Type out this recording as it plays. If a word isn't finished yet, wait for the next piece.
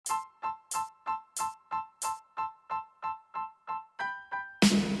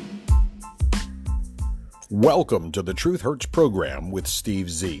Welcome to the Truth Hurts program with Steve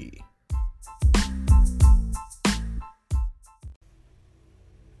Z.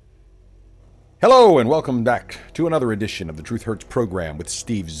 Hello and welcome back to another edition of the Truth Hurts program with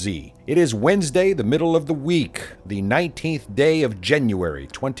Steve Z. It is Wednesday, the middle of the week, the 19th day of January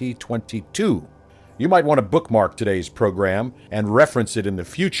 2022. You might want to bookmark today's program and reference it in the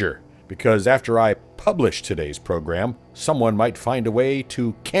future, because after I publish today's program, someone might find a way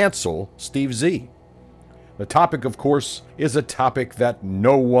to cancel Steve Z. The topic, of course, is a topic that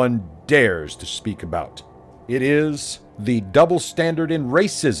no one dares to speak about. It is the double standard in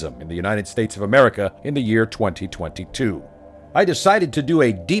racism in the United States of America in the year 2022. I decided to do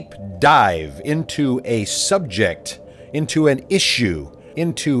a deep dive into a subject, into an issue,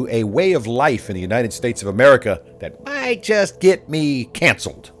 into a way of life in the United States of America that might just get me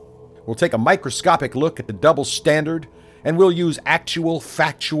canceled. We'll take a microscopic look at the double standard, and we'll use actual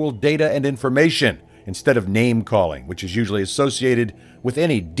factual data and information instead of name-calling, which is usually associated with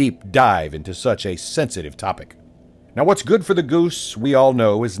any deep dive into such a sensitive topic. Now, what's good for the goose, we all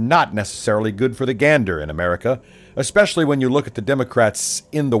know, is not necessarily good for the gander in America, especially when you look at the Democrats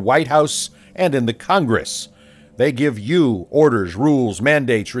in the White House and in the Congress. They give you orders, rules,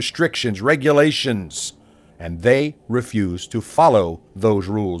 mandates, restrictions, regulations, and they refuse to follow those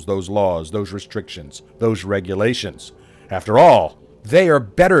rules, those laws, those restrictions, those regulations. After all, they are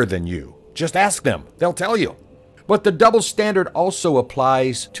better than you. Just ask them. They'll tell you. But the double standard also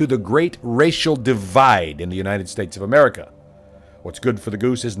applies to the great racial divide in the United States of America. What's good for the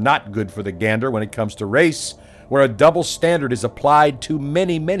goose is not good for the gander when it comes to race, where a double standard is applied to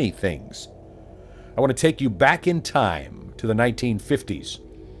many, many things. I want to take you back in time to the 1950s.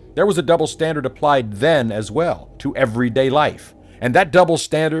 There was a double standard applied then as well to everyday life. And that double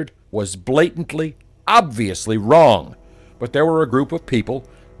standard was blatantly, obviously wrong. But there were a group of people,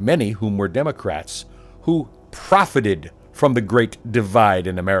 many whom were Democrats, who profited from the great divide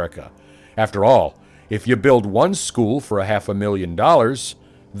in America. After all, if you build one school for $500,000,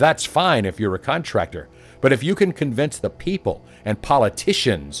 that's fine if you're a contractor. But if you can convince the people and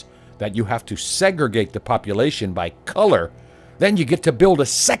politicians that you have to segregate the population by color, then you get to build a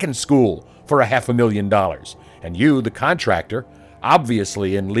second school for $500,000. And you, the contractor,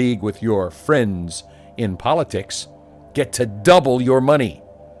 obviously in league with your friends in politics, get to double your money.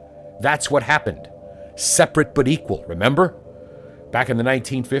 That's what happened. Separate but equal, remember? Back in the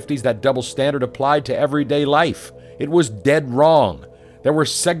 1950s, that double standard applied to everyday life. It was dead wrong. There were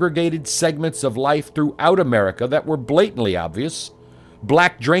segregated segments of life throughout America that were blatantly obvious.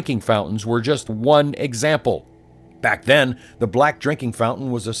 Black drinking fountains were just one example. Back then, the black drinking fountain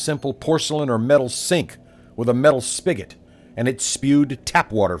was a simple porcelain or metal sink with a metal spigot, and it spewed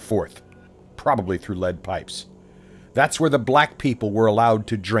tap water forth, probably through lead pipes. That's where the black people were allowed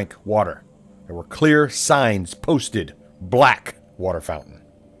to drink water. There were clear signs posted, black water fountain.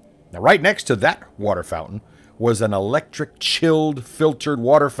 Now, right next to that water fountain was an electric chilled filtered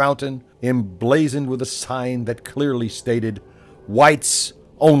water fountain emblazoned with a sign that clearly stated, whites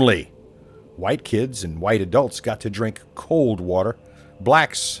only. White kids and white adults got to drink cold water.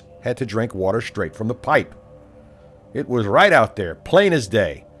 Blacks had to drink water straight from the pipe. It was right out there, plain as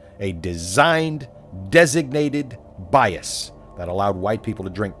day, a designed, designated bias that allowed white people to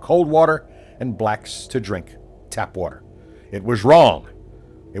drink cold water and blacks to drink tap water. It was wrong.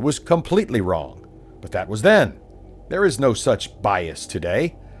 It was completely wrong. But that was then. There is no such bias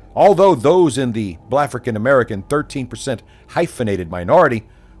today. Although those in the African American 13% hyphenated minority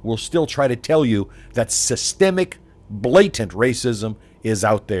will still try to tell you that systemic, blatant racism is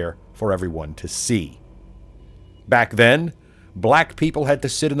out there for everyone to see. Back then, black people had to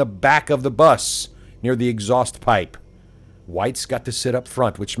sit in the back of the bus near the exhaust pipe. Whites got to sit up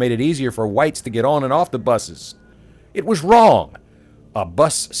front, which made it easier for whites to get on and off the buses. It was wrong. A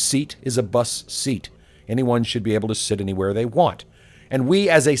bus seat is a bus seat. Anyone should be able to sit anywhere they want. And we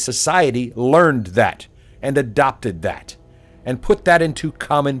as a society learned that and adopted that and put that into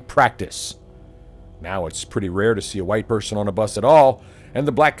common practice. Now it's pretty rare to see a white person on a bus at all, and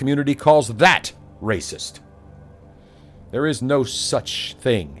the black community calls that racist. There is no such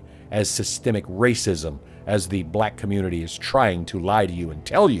thing as systemic racism as the black community is trying to lie to you and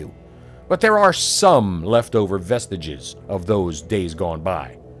tell you, but there are some leftover vestiges of those days gone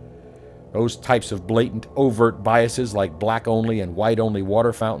by. Those types of blatant, overt biases like black-only and white-only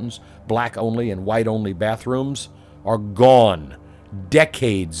water fountains, black-only and white-only bathrooms are gone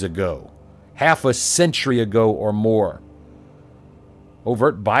decades ago, half a century ago or more.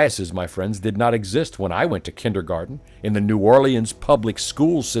 Overt biases, my friends, did not exist when I went to kindergarten in the New Orleans public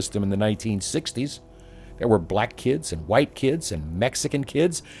school system in the 1960s. There were black kids and white kids and Mexican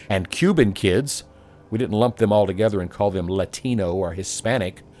kids and Cuban kids We didn't lump them all together and call them Latino or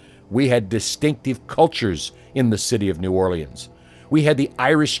Hispanic. We had distinctive cultures in the city of New Orleans. We had the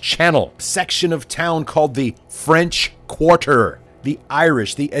Irish Channel, section of town called the French Quarter. The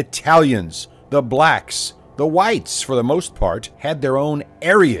Irish, the Italians, the blacks, the whites, for the most part, had their own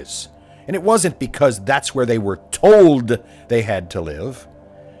areas. And it wasn't because that's where they were told they had to live.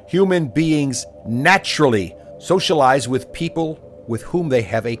 Human beings naturally socialize with people with whom they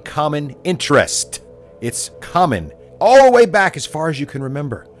have a common interest. It's common all the way back as far as you can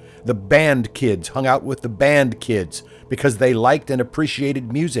remember. The band kids hung out with the band kids because they liked and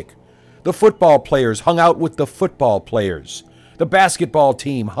appreciated music. The football players hung out with the football players. The basketball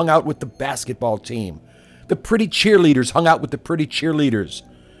team hung out with the basketball team. The pretty cheerleaders hung out with the pretty cheerleaders.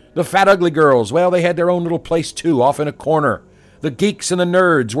 The fat ugly girls, well, they had their own little place too, off in a corner. The geeks and the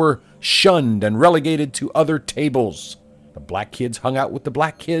nerds were shunned and relegated to other tables. The black kids hung out with the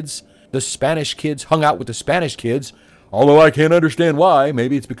black kids. The Spanish kids hung out with the Spanish kids, although I can't understand why.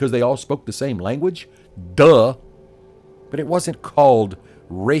 Maybe it's because they all spoke the same language. Duh. But it wasn't called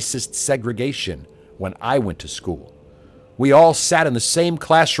racist segregation when I went to school. We all sat in the same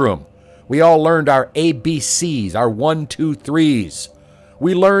classroom. We all learned our ABCs, our 1, 2, 3s.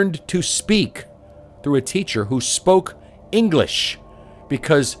 We learned to speak through a teacher who spoke English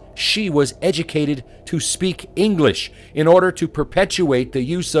because she was educated to speak English in order to perpetuate the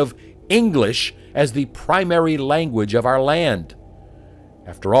use of English as the primary language of our land.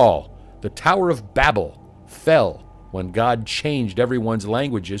 After all, the Tower of Babel fell when God changed everyone's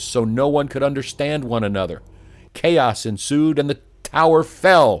languages so no one could understand one another. Chaos ensued and the tower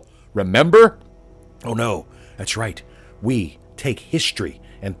fell. Remember? Oh no, that's right. We take history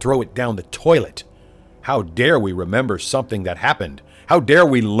and throw it down the toilet. How dare we remember something that happened? How dare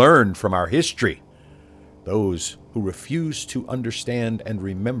we learn from our history? Those who refuse to understand and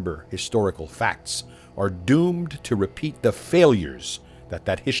remember historical facts are doomed to repeat the failures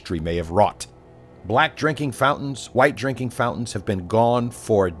that history may have wrought. Black drinking fountains, white drinking fountains have been gone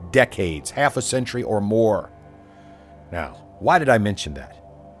for decades, half a century or more. Now, why did I mention that?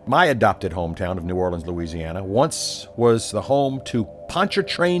 My adopted hometown of New Orleans, Louisiana, once was the home to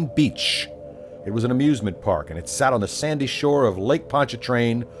Pontchartrain Beach. It was an amusement park, and it sat on the sandy shore of Lake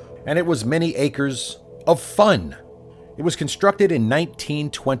Pontchartrain, and it was many acres of fun. It was constructed in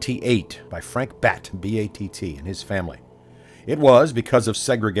 1928 by Frank Batt, B-A-T-T, and his family. It was, because of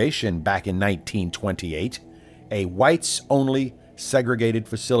segregation back in 1928, a whites-only segregated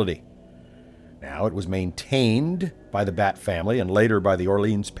facility. Now, it was maintained by the Batt family and later by the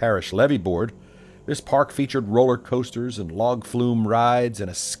Orleans Parish Levee Board. This park featured roller coasters and log flume rides and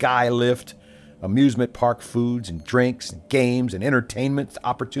a sky lift, amusement park foods and drinks and games and entertainment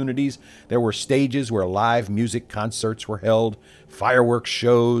opportunities. There were stages where live music concerts were held, fireworks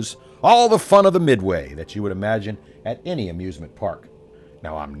shows, all the fun of the Midway that you would imagine at any amusement park.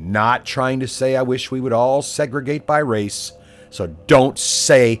 Now, I'm not trying to say I wish we would all segregate by race, so don't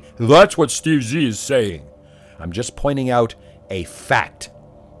say, that's what Steve Z is saying. I'm just pointing out a fact.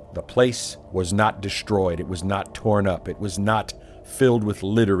 The place was not destroyed. It was not torn up. It was not filled with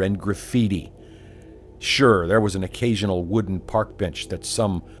litter and graffiti. Sure, there was an occasional wooden park bench that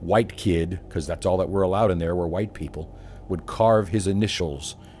some white kid, because that's all that were allowed in there were white people, would carve his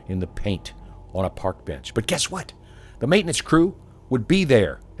initials in the paint on a park bench. But guess what? The maintenance crew would be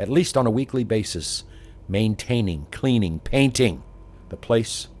there, at least on a weekly basis, maintaining, cleaning, painting. The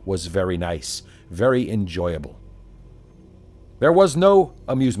place was very nice, very enjoyable. There was no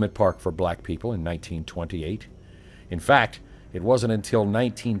amusement park for black people in 1928. In fact, it wasn't until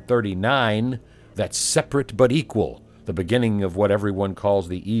 1939 that Separate but Equal, the beginning of what everyone calls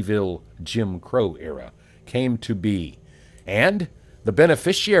the evil Jim Crow era, came to be. And the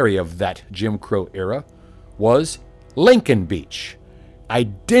beneficiary of that Jim Crow era was Lincoln Beach,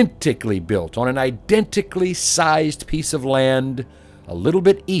 identically built on an identically sized piece of land a little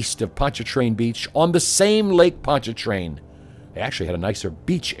bit east of Pontchartrain Beach on the same Lake Pontchartrain. They actually had a nicer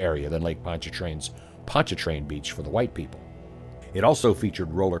beach area than Lake Pontchartrain's Pontchartrain Beach for the white people. It also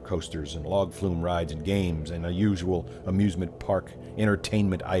featured roller coasters and log flume rides and games and a usual amusement park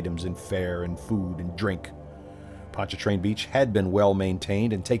entertainment items and fare and food and drink. Pontchartrain Beach had been well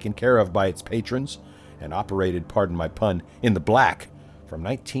maintained and taken care of by its patrons and operated, pardon my pun, in the black from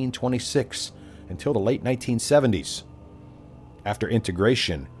 1926 until the late 1970s. After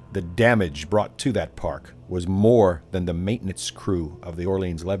integration, the damage brought to that park was more than the maintenance crew of the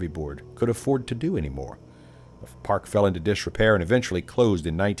Orleans Levee Board could afford to do anymore. The park fell into disrepair and eventually closed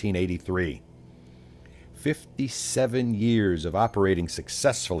in 1983. 57 years of operating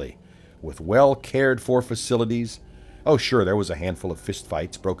successfully with well cared-for facilities Oh, sure, there was a handful of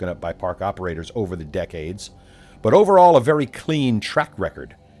fistfights broken up by park operators over the decades, but overall a very clean track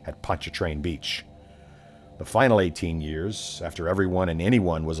record at Pontchartrain Beach. The final 18 years, after everyone and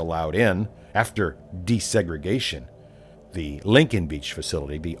anyone was allowed in, after desegregation, the Lincoln Beach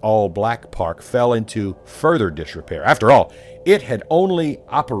facility, the all-black park, fell into further disrepair. After all, it had only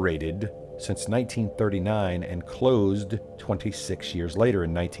operated since 1939 and closed 26 years later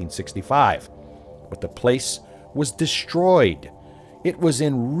in 1965. But the place was destroyed. It was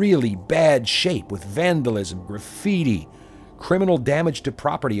in really bad shape with vandalism, graffiti, criminal damage to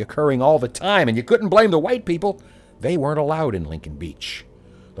property occurring all the time, and you couldn't blame the white people. They weren't allowed in Lincoln Beach.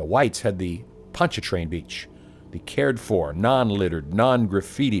 The whites had the Pontchartrain Beach, the cared-for, non-littered,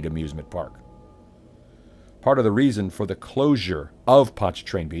 non-graffitied amusement park. Part of the reason for the closure of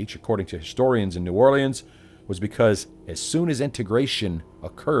Pontchartrain Beach, according to historians in New Orleans, was because as soon as integration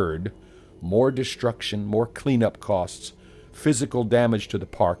occurred, more destruction, more cleanup costs, physical damage to the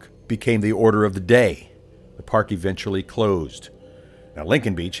park became the order of the day. The park eventually closed. Now,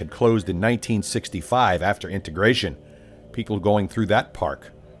 Lincoln Beach had closed in 1965 after integration. People going through that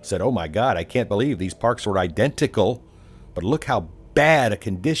park said, "Oh my God, I can't believe these parks were identical, but look how bad a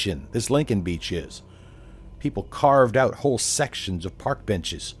condition this Lincoln Beach is." People carved out whole sections of park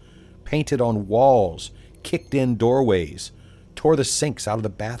benches, painted on walls, kicked in doorways, tore the sinks out of the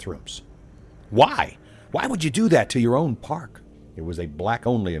bathrooms. Why? Why would you do that to your own park? It was a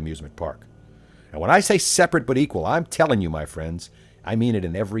black-only amusement park. And when I say separate but equal, I'm telling you, my friends, I mean it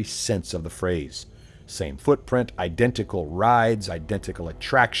in every sense of the phrase. Same footprint, identical rides, identical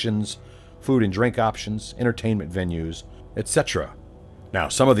attractions, food and drink options, entertainment venues, etc. Now,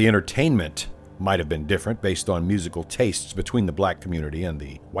 some of the entertainment might have been different based on musical tastes between the black community and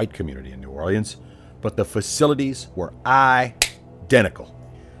the white community in New Orleans, but the facilities were identical.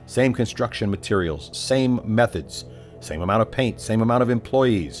 Same construction materials, same methods, same amount of paint, same amount of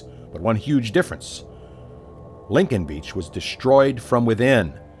employees, but one huge difference. Lincoln Beach was destroyed from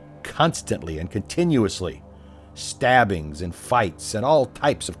within, constantly and continuously. Stabbings and fights and all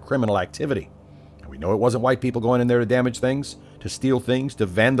types of criminal activity. And we know it wasn't white people going in there to damage things, to steal things, to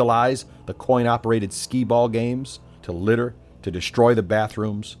vandalize the coin-operated skee-ball games, to litter, to destroy the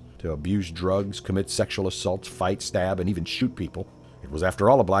bathrooms, to abuse drugs, commit sexual assaults, fight, stab, and even shoot people. It was, after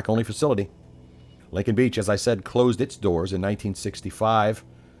all, a black-only facility. Lincoln Beach, as I said, closed its doors in 1965.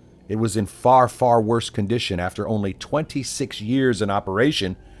 It was in far, far worse condition after only 26 years in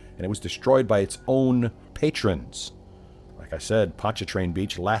operation, and it was destroyed by its own patrons. Like I said, Pontchartrain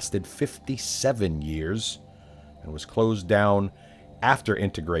Beach lasted 57 years and was closed down after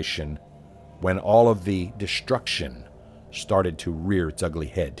integration when all of the destruction started to rear its ugly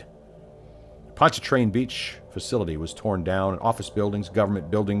head. Pontchartrain Beach facility was torn down, and office buildings,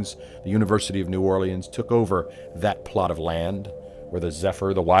 government buildings, the University of New Orleans took over that plot of land where the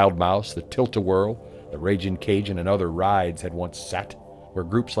Zephyr, the Wild Mouse, the Tilt-A-Whirl, the Ragin' Cajun, and other rides had once sat, where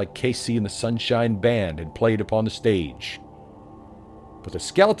groups like KC and the Sunshine Band had played upon the stage. But the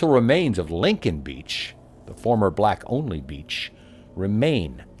skeletal remains of Lincoln Beach, the former black-only beach,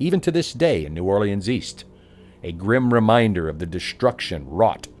 remain, even to this day, in New Orleans East, a grim reminder of the destruction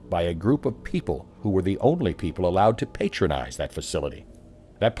wrought by a group of people who were the only people allowed to patronize that facility.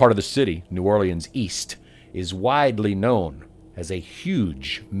 That part of the city, New Orleans East, is widely known as a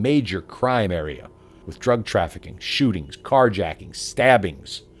huge, major crime area with drug trafficking, shootings, carjackings,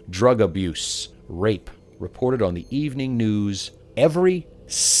 stabbings, drug abuse, rape, reported on the evening news every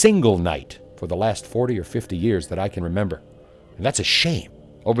single night for the last 40 or 50 years that I can remember. And that's a shame.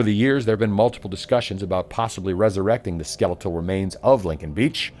 Over the years, there have been multiple discussions about possibly resurrecting the skeletal remains of Lincoln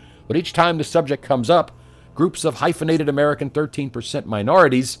Beach, but each time the subject comes up, groups of hyphenated American 13%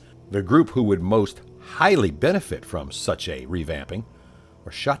 minorities, the group who would most highly benefit from such a revamping,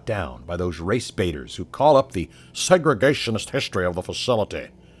 are shut down by those race baiters who call up the segregationist history of the facility,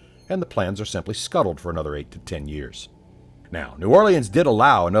 and the plans are simply scuttled for another 8 to 10 years. Now, New Orleans did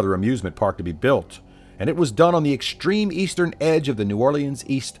allow another amusement park to be built, and it was done on the extreme eastern edge of the New Orleans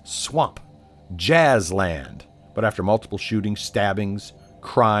East Swamp, Jazzland. But after multiple shootings, stabbings,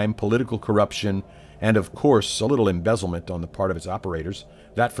 crime, political corruption, and of course a little embezzlement on the part of its operators,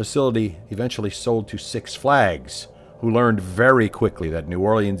 that facility eventually sold to Six Flags, who learned very quickly that New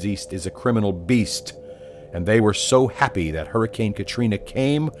Orleans East is a criminal beast, and they were so happy that Hurricane Katrina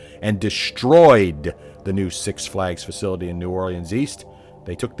came and destroyed the new Six Flags facility in New Orleans East.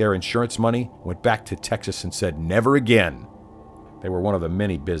 They took their insurance money, went back to Texas, and said, never again. They were one of the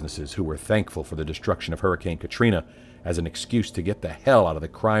many businesses who were thankful for the destruction of Hurricane Katrina as an excuse to get the hell out of the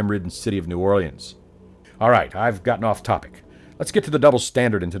crime-ridden city of New Orleans. All right, I've gotten off topic. Let's get to the double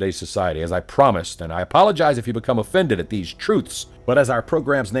standard in today's society, as I promised, and I apologize if you become offended at these truths, but as our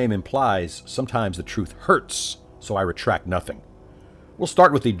program's name implies, sometimes the truth hurts, so I retract nothing. We'll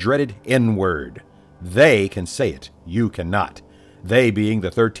start with the dreaded N-word. They can say it, you cannot. They being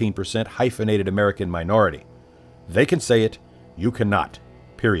the 13% hyphenated American minority. They can say it, you cannot.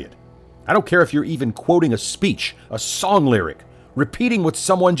 Period. I don't care if you're even quoting a speech, a song lyric, repeating what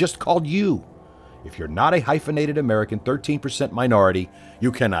someone just called you. If you're not a hyphenated American 13% minority,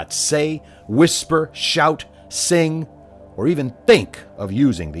 you cannot say, whisper, shout, sing, or even think of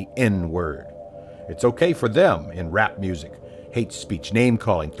using the N-word. It's okay for them in rap music, hate speech,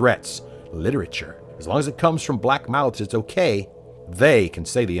 name-calling, threats, literature. As long as it comes from black mouths, it's okay. They can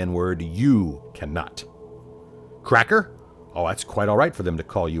say the N-word, you cannot. Cracker? Oh, that's quite all right for them to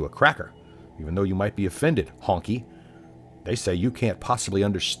call you a cracker, even though you might be offended, honky. They say you can't possibly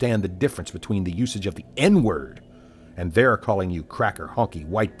understand the difference between the usage of the N-word and they're calling you cracker, honky,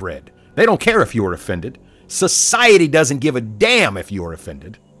 white bread. They don't care if you're offended. Society doesn't give a damn if you're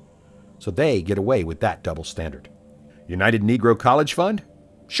offended. So they get away with that double standard. United Negro College Fund?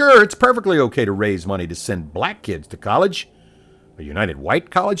 Sure, it's perfectly okay to raise money to send black kids to college. A United White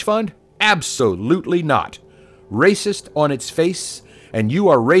College Fund? Absolutely not. Racist on its face, and you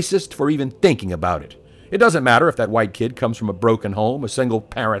are racist for even thinking about it. It doesn't matter if that white kid comes from a broken home, a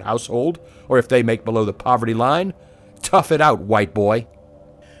single-parent household, or if they make below the poverty line. Tough it out, white boy.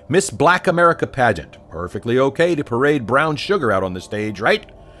 Miss Black America pageant. Perfectly okay to parade brown sugar out on the stage,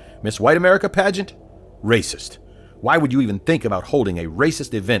 right? Miss White America pageant? Racist. Why would you even think about holding a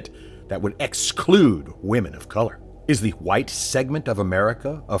racist event that would exclude women of color? Is the white segment of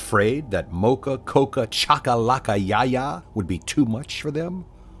America afraid that mocha, coca, chakalaka, yaya would be too much for them?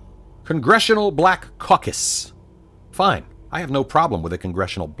 Congressional Black Caucus. Fine. I have no problem with a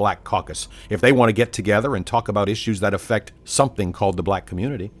Congressional Black Caucus if they want to get together and talk about issues that affect something called the black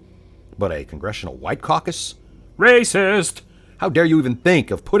community. But a Congressional White Caucus? Racist! How dare you even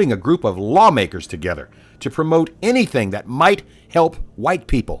think of putting a group of lawmakers together to promote anything that might help white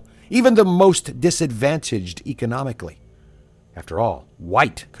people, even the most disadvantaged economically? After all,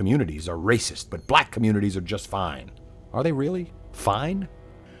 white communities are racist, but black communities are just fine. Are they really fine?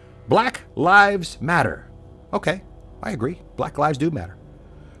 Black Lives Matter. Okay, I agree. Black lives do matter.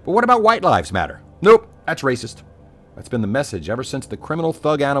 But what about white lives matter? Nope, that's racist. That's been the message ever since the criminal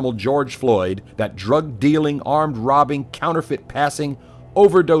thug animal George Floyd, that drug-dealing, armed-robbing, counterfeit-passing,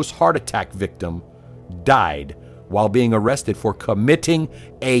 overdose heart attack victim, died while being arrested for committing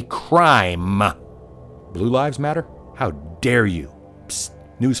a crime. Blue lives matter? How dare you? Psst,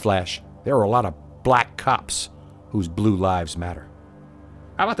 newsflash, there are a lot of black cops whose blue lives matter.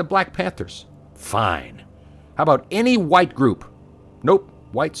 How about the Black Panthers? Fine. How about any white group? Nope,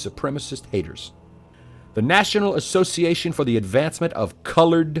 white supremacist haters. The National Association for the Advancement of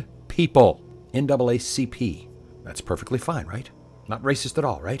Colored People, NAACP. That's perfectly fine, right? Not racist at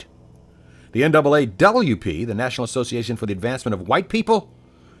all, right? The NAAWP, the National Association for the Advancement of White People?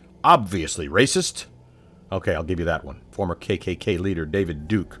 Obviously racist. Okay, I'll give you that one. Former KKK leader David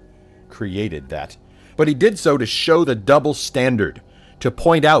Duke created that. But he did so to show the double standard, to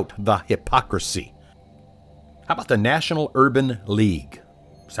point out the hypocrisy. How about the National Urban League?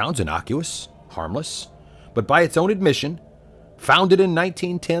 Sounds innocuous, harmless, but by its own admission, founded in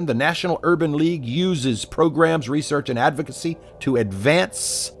 1910, the National Urban League uses programs, research, and advocacy to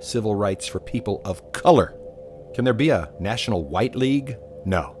advance civil rights for people of color. Can there be a National White League?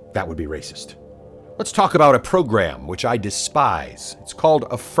 No, that would be racist. Let's talk about a program which I despise. It's called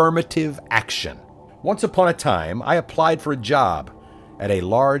affirmative action. Once upon a time, I applied for a job at a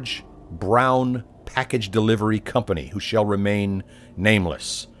large brown package delivery company who shall remain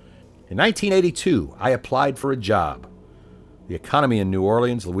nameless. In 1982, I applied for a job. The economy in New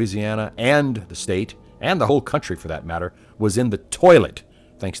Orleans, Louisiana, and the state, and the whole country for that matter, was in the toilet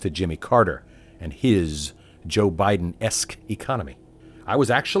thanks to Jimmy Carter and his Joe Biden-esque economy. I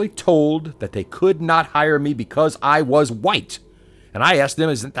was actually told that they could not hire me because I was white. And I asked them,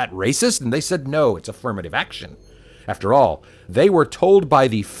 isn't that racist? And they said, no, it's affirmative action. After all, they were told by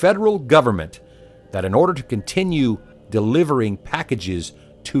the federal government that in order to continue delivering packages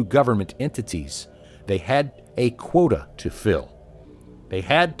to government entities, they had a quota to fill. They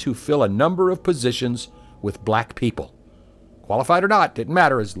had to fill a number of positions with black people. Qualified or not, didn't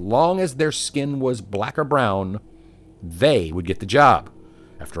matter. As long as their skin was black or brown, they would get the job.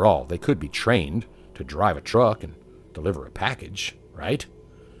 After all, they could be trained to drive a truck and deliver a package, right?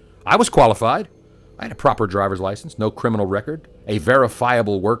 I was qualified. I had a proper driver's license, no criminal record, a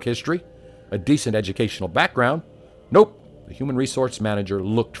verifiable work history, a decent educational background. Nope. The human resource manager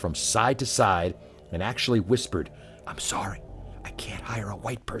looked from side to side and actually whispered, I'm sorry. I can't hire a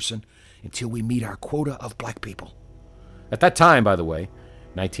white person until we meet our quota of black people. At that time, by the way,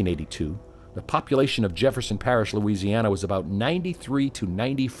 1982, the population of Jefferson Parish, Louisiana was about 93 to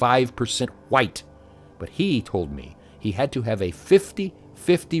 95% white. But he told me he had to have a 50-50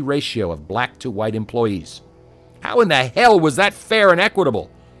 ratio of black to white employees. How in the hell was that fair and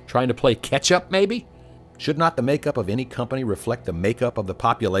equitable? Trying to play catch-up, maybe? Should not the makeup of any company reflect the makeup of the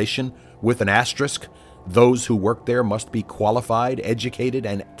population with an asterisk? Those who work there must be qualified, educated,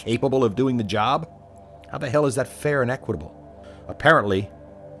 and capable of doing the job? How the hell is that fair and equitable? Apparently,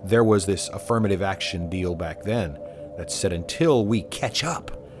 there was this affirmative action deal back then that said until we catch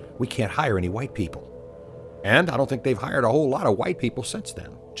up, we can't hire any white people. And I don't think they've hired a whole lot of white people since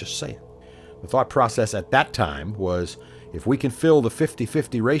then, just saying. The thought process at that time was if we can fill the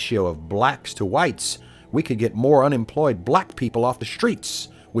 50-50 ratio of blacks to whites, we could get more unemployed black people off the streets,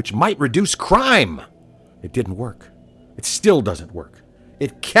 which might reduce crime. It didn't work. It still doesn't work.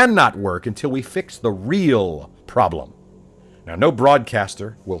 It cannot work until we fix the real problem. Now, no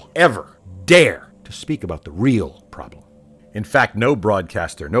broadcaster will ever dare to speak about the real problem. In fact, no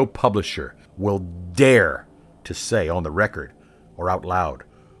broadcaster, no publisher will dare to say on the record or out loud,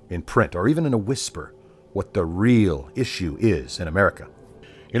 in print, or even in a whisper, what the real issue is in America.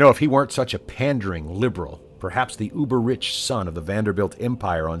 You know, if he weren't such a pandering liberal, perhaps the uber-rich son of the Vanderbilt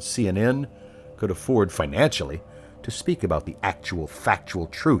empire on CNN could afford financially to speak about the actual factual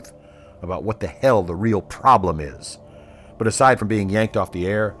truth about what the hell the real problem is. But aside from being yanked off the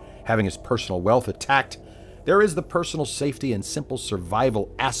air, having his personal wealth attacked, there is the personal safety and simple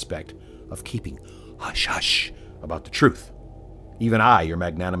survival aspect of keeping hush-hush about the truth. Even I, your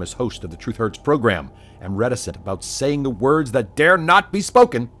magnanimous host of the Truth Hurts program, am reticent about saying the words that dare not be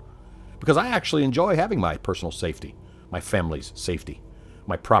spoken because I actually enjoy having my personal safety, my family's safety,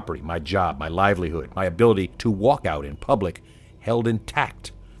 my property, my job, my livelihood, my ability to walk out in public held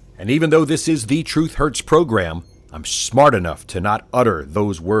intact. And even though this is the Truth Hurts program, I'm smart enough to not utter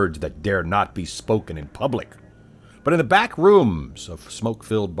those words that dare not be spoken in public. But in the back rooms of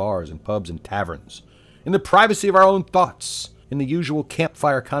smoke-filled bars and pubs and taverns, in the privacy of our own thoughts, in the usual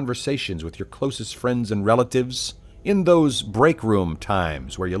campfire conversations with your closest friends and relatives, in those break room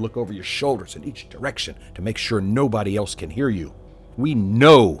times where you look over your shoulders in each direction to make sure nobody else can hear you, we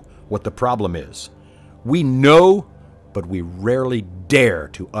know what the problem is. We know, but we rarely dare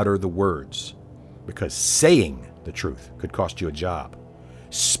to utter the words, because saying the truth could cost you a job.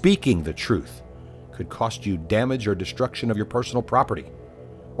 Speaking the truth could cost you damage or destruction of your personal property.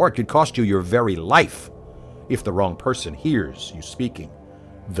 Or it could cost you your very life if the wrong person hears you speaking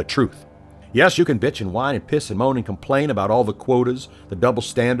the truth. Yes, you can bitch and whine and piss and moan and complain about all the quotas, the double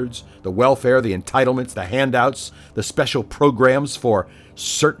standards, the welfare, the entitlements, the handouts, the special programs for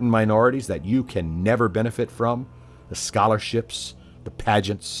certain minorities that you can never benefit from, the scholarships, the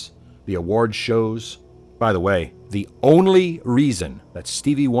pageants, the award shows. By the way, the only reason that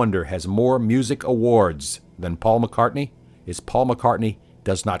Stevie Wonder has more music awards than Paul McCartney is Paul McCartney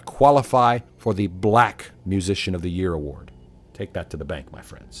does not qualify for the Black Musician of the Year award. Take that to the bank, my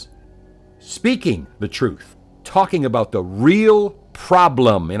friends. Speaking the truth, talking about the real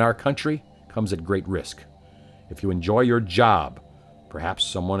problem in our country comes at great risk. If you enjoy your job, perhaps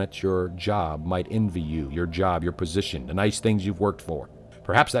someone at your job might envy you, your job, your position, the nice things you've worked for.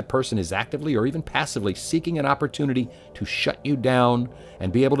 Perhaps that person is actively or even passively seeking an opportunity to shut you down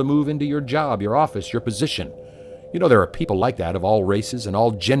and be able to move into your job, your office, your position. You know, there are people like that of all races and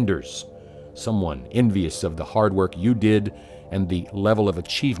all genders. Someone envious of the hard work you did and the level of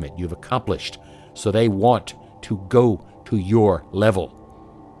achievement you've accomplished. So they want to go to your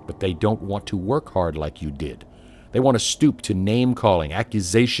level. But they don't want to work hard like you did. They want to stoop to name-calling,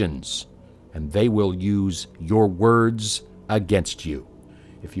 accusations, and they will use your words against you.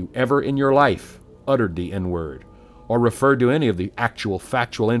 If you ever in your life uttered the N-word or referred to any of the actual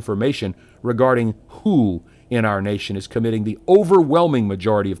factual information regarding who in our nation is committing the overwhelming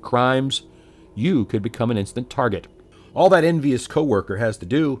majority of crimes, you could become an instant target. All that envious coworker has to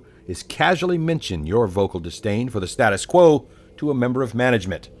do is casually mention your vocal disdain for the status quo to a member of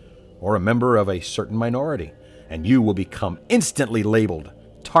management or a member of a certain minority, and you will become instantly labeled,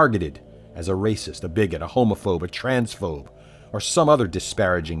 targeted as a racist, a bigot, a homophobe, a transphobe, or some other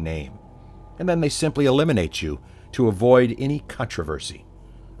disparaging name. And then they simply eliminate you to avoid any controversy.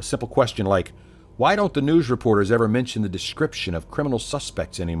 A simple question like, why don't the news reporters ever mention the description of criminal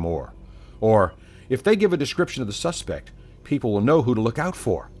suspects anymore? Or, if they give a description of the suspect, people will know who to look out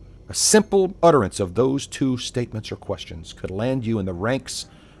for. A simple utterance of those two statements or questions could land you in the ranks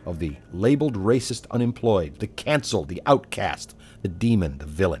of the labeled racist unemployed, the canceled, the outcast, the demon, the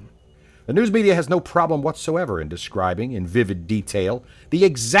villain. The news media has no problem whatsoever in describing in vivid detail the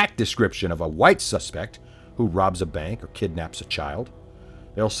exact description of a white suspect who robs a bank or kidnaps a child.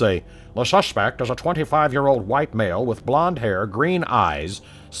 They'll say, "The suspect is a 25-year-old white male with blonde hair, green eyes,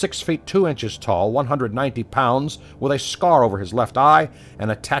 6 feet 2 inches tall, 190 pounds, with a scar over his left eye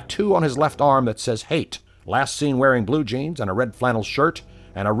and a tattoo on his left arm that says hate. Last seen wearing blue jeans and a red flannel shirt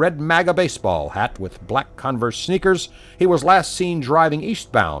and a red MAGA baseball hat with black Converse sneakers. He was last seen driving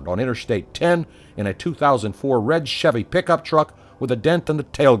eastbound on Interstate 10 in a 2004 red Chevy pickup truck with a dent in the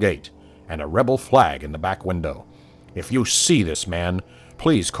tailgate and a rebel flag in the back window. If you see this man,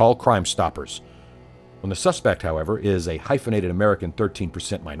 please call Crime Stoppers." When the suspect, however, is a hyphenated American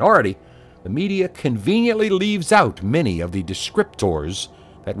 13% minority, the media conveniently leaves out many of the descriptors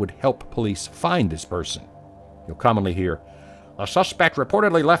that would help police find this person. You'll commonly hear, "A suspect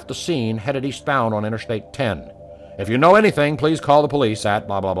reportedly left the scene headed eastbound on Interstate 10. If you know anything, please call the police at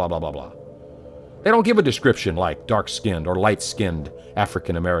blah, blah, blah, blah, blah, blah." They don't give a description like dark-skinned or light-skinned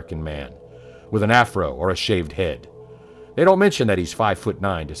African-American man with an afro or a shaved head. They don't mention that he's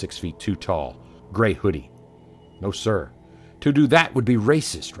 5'9" to 6 feet 2 tall, gray hoodie. No, sir. To do that would be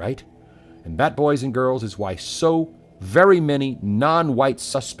racist, right? And that, boys and girls, is why so very many non-white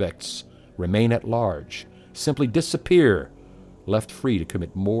suspects remain at large, simply disappear, left free to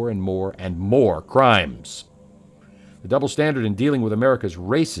commit more and more and more crimes. The double standard in dealing with America's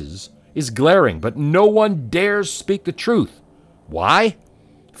races is glaring, but no one dares speak the truth. Why?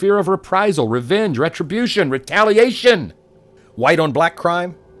 Fear of reprisal, revenge, retribution, retaliation. White on black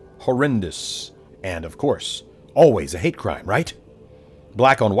crime? Horrendous. And, of course, always a hate crime, right?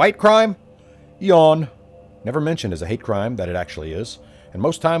 Black on white crime? Yawn. Never mentioned as a hate crime that it actually is. And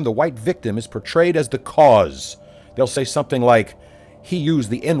most time the white victim is portrayed as the cause. They'll say something like, "He used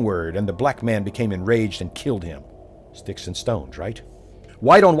the N-word and the black man became enraged and killed him." Sticks and stones, right?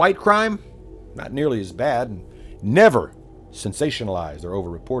 White on white crime? Not nearly as bad, and never sensationalized or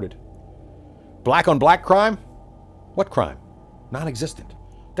overreported. Black on black crime? What crime? Non-existent.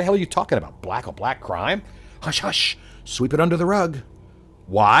 What the hell are you talking about? Black on black crime? Hush, hush. Sweep it under the rug.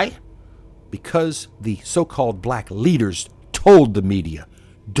 Why? Because the so-called black leaders told the media,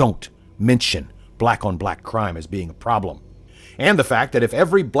 don't mention black on black crime as being a problem. And the fact that if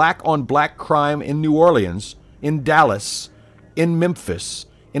every black on black crime in New Orleans, in Dallas, in Memphis,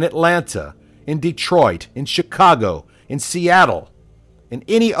 in Atlanta, in Detroit, in Chicago, in Seattle, in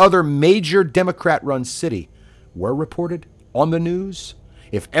any other major Democrat-run city were reported on the news,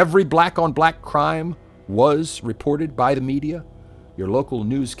 if every black on black crime was reported by the media, your local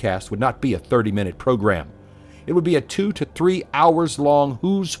newscast would not be a 30-minute program. It would be a 2 to 3 hours long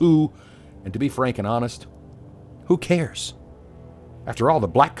who's who, and to be frank and honest, who cares? After all, the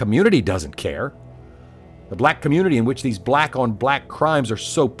black community doesn't care. The black community in which these black on black crimes are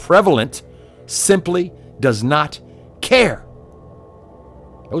so prevalent simply does not care.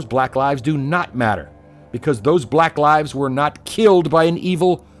 Those black lives do not matter because those black lives were not killed by an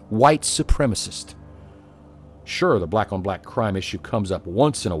evil white supremacist. Sure, the black on black crime issue comes up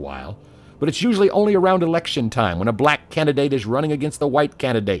once in a while, but it's usually only around election time when a black candidate is running against a white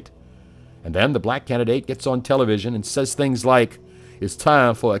candidate. And then the black candidate gets on television and says things like, "It's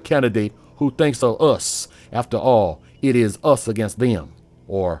time for a candidate who thinks of us. After all, it is us against them."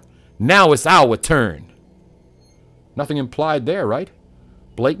 Or, "Now it's our turn." Nothing implied there, right?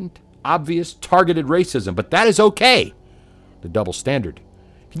 Blatant, obvious, targeted racism, but that is okay. The double standard.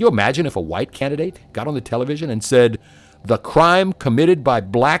 Can you imagine if a white candidate got on the television and said, "The crime committed by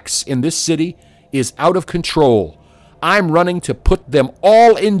blacks in this city is out of control. I'm running to put them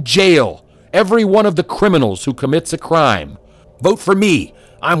all in jail, every one of the criminals who commits a crime. Vote for me.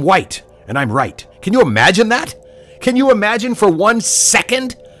 I'm white and I'm right." Can you imagine that? Can you imagine for 1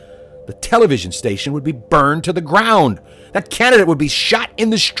 second? The television station would be burned to the ground. That candidate would be shot in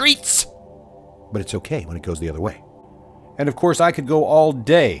the streets. But it's okay when it goes the other way. And of course, I could go all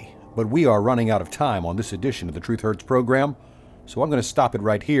day, but we are running out of time on this edition of the Truth Hurts program, so I'm going to stop it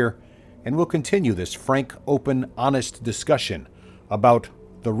right here, and we'll continue this frank, open, honest discussion about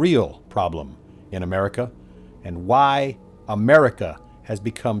the real problem in America and why America has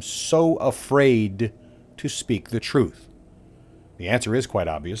become so afraid to speak the truth. The answer is quite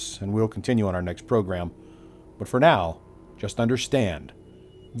obvious, and we'll continue on our next program. But for now, just understand,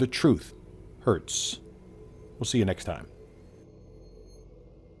 the truth hurts. We'll see you next time.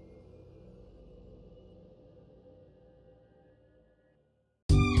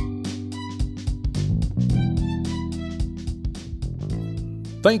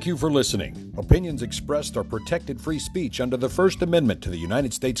 Thank you for listening. Opinions expressed are protected free speech under the First Amendment to the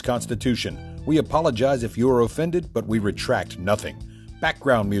United States Constitution. We apologize if you are offended, but we retract nothing.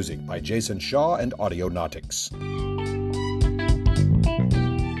 Background music by Jason Shaw and Audionautics.